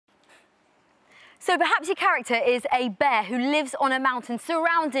So perhaps your character is a bear who lives on a mountain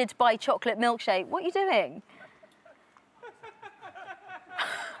surrounded by chocolate milkshake. What are you doing?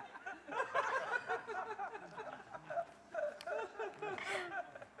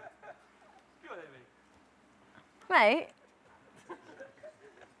 Mate?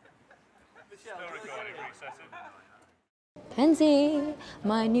 Kenzie,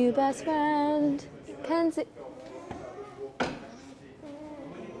 my new best friend. Kenzie.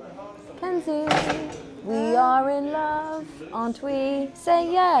 Kenzie, we are in love, aren't we?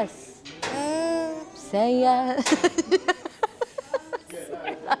 Say yes. Say yes.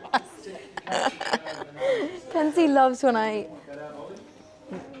 Kenzie loves when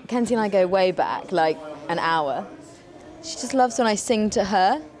Kenzie and I go way back, like an hour. She just loves when I sing to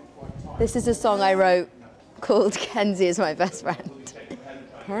her. This is a song I wrote called Kenzie is my best friend.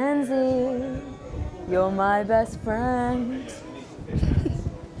 Kenzie, you're my best friend.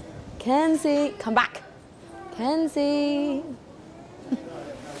 Kenzie, come back. Kenzie.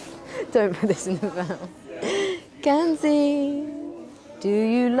 Don't put this in the mouth. Kenzie, do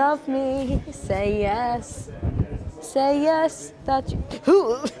you love me? Say yes. Say yes that you...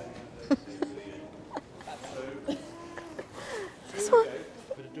 This one.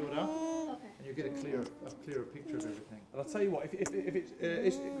 But do it up, and you get a clearer picture of everything. And I'll tell you what, if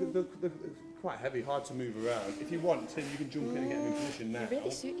it's quite heavy, hard to move around. If you want, Tim, you can jump in and get them in position now. They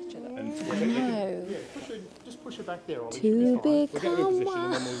really suit each other. And just push her back there, Ollie. To we'll get her in position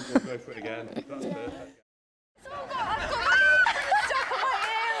and then we'll go for it again. That's perfect.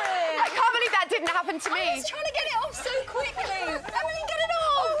 I can't believe that didn't happen to me. I was trying to get it off so quickly. Emily, get it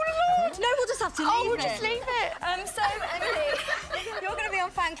off. Oh, Lord. No, we'll just have to leave we'll just leave it. So, Emily, you're going to be on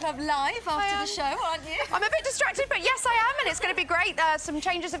Fan Club Live after the show, aren't you? I'm a bit distracted, but yes, I am, and it's going to be great. Some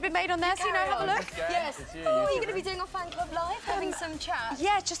changes have been made on there, so, have a look. Yes. Oh, you're going to be doing on Fan Club Live, having some chat?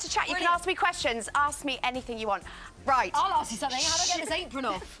 Yeah, just a chat. You can ask me questions. Ask me anything you want. Right. I'll ask you something. How do I get this apron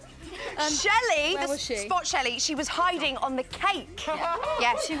off? Shelley, where was she? Spot Shelley, she was hiding on the cake.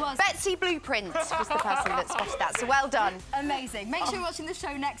 Yes, she was. Betsy Blueprint was the person that spotted that, so well done. Amazing. Make sure you're watching the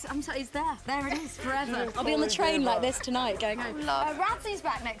show next. I'm sorry, it's there. There it is, forever. I'll be on the train like this tonight, going home. Radzy's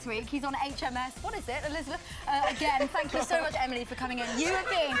back next week. He's on HMS. What is it, Elizabeth? Again, thank you so much, Emily, for coming in. You have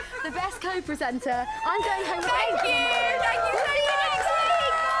been the best co-presenter. I'm going home with Thank you. Thank you so much.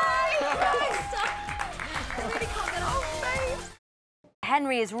 Really can't get off.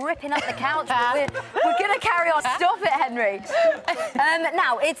 Henry is ripping up the couch. We're going to carry on. Stop it, Henry.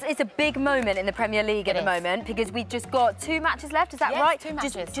 Now, it's a big moment in the Premier League at the moment because we've just got 2 matches left. Is that right? 2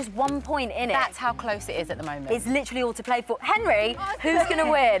 matches. Just 1 point in it. That's how close it is at the moment. It's literally all to play for. Henry, who's going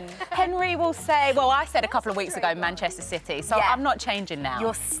to win? Henry will say, well, I said a couple of weeks ago Manchester City, so I'm not changing now.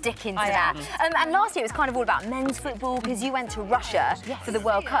 You're sticking to that. And last year it was kind of all about men's football because you went to Russia for the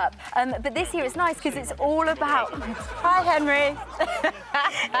World Cup. But this year it's nice because it's all about... Hi, Henry.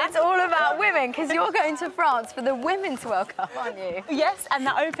 It's all about women because you're going to France for the Women's World Cup, aren't you? Yes, and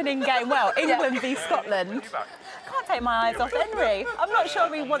the opening game, well, England v Scotland. I can't take my eyes off Henry. I'm not sure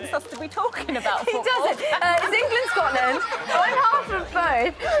he wants us to be talking about football. He doesn't. It's England-Scotland. I'm half of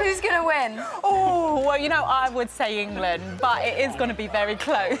both. Who's going to win? Oh, well, you know, I would say England, but it is going to be very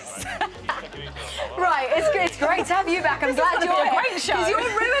close. Right, it's great to have you back. I'm glad you're a great show. Because you're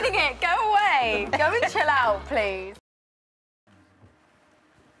ruining it. Go away. Go and chill out, please.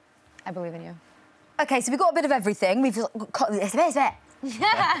 I believe in you. OK, so we've got a bit of everything. We've got this bit.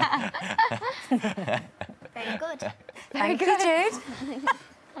 Very good. Thank you, Jude.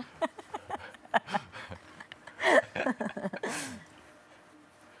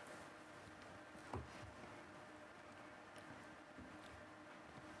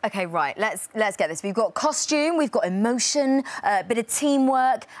 OK, right, let's get this. We've got costume, we've got emotion, a bit of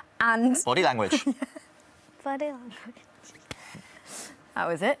teamwork and... Body language. Body language. That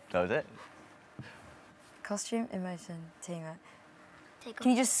was it? That was it. Costume, emotion, teamwork.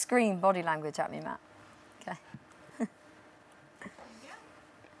 Can you just scream body language at me, Matt? OK.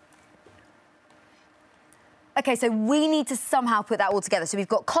 OK, so we need to somehow put that all together. So we've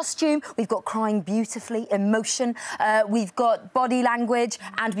got costume, we've got crying beautifully, emotion, we've got body language,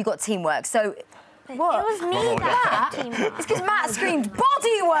 and we've got teamwork. So... What? It was me that teamwork. It's because Matt screamed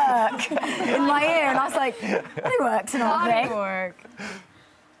body work in my ear, and I was like, body work's not a thing. Body work.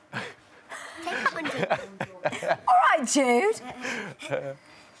 All right, Jude.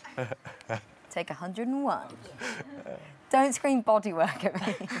 Take 101. Don't scream body work at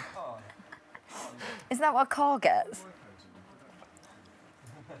me. Isn't that what a car gets?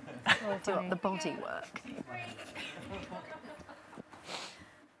 Do up the body work.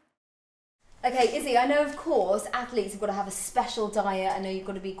 Okay, Izzy, I know, of course, athletes have got to have a special diet. I know you've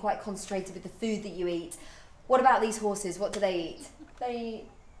got to be quite concentrated with the food that you eat. What about these horses? What do they eat? They eat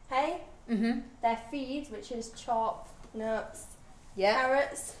hay, their feed, which is chop, nuts,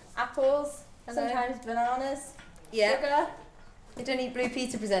 carrots, apples, sometimes bananas, sugar. They don't eat Blue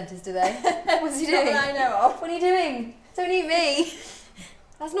Peter presenters, do they? What's he doing? Not that I know of. What are you doing? Don't eat me.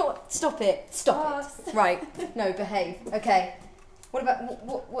 That's not... Stop it. Stop it. Right. No, behave. Okay. What about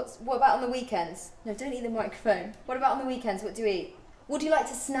what about on the weekends? No, don't eat the microphone. What about on the weekends? What do you eat? What do you like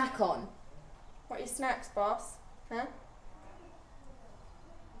to snack on? What are your snacks, boss? Huh?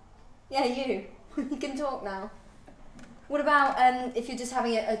 Yeah, you. You can talk now. What about if you're just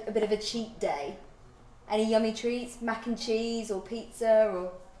having a bit of a cheat day? Any yummy treats? Mac and cheese or pizza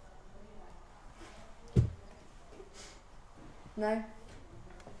or... No?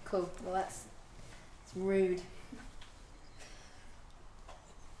 Cool. Well, that's rude.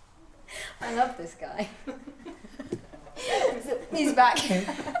 I love this guy. He's back.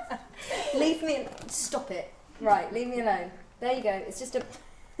 Leave me... Stop it. Right, leave me alone. There you go. It's just a...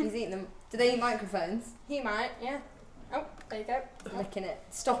 He's eating them. Do they eat microphones? He might, yeah. Oh, there you go. Licking it.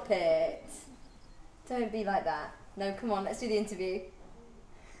 Stop it. Don't be like that. No, come on, let's do the interview.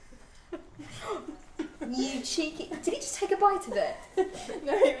 You cheeky... Did he just take a bite of it?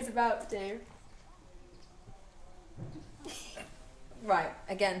 No, he was about to. Right,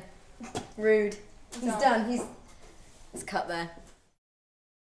 again. Rude. He's done. He's cut there.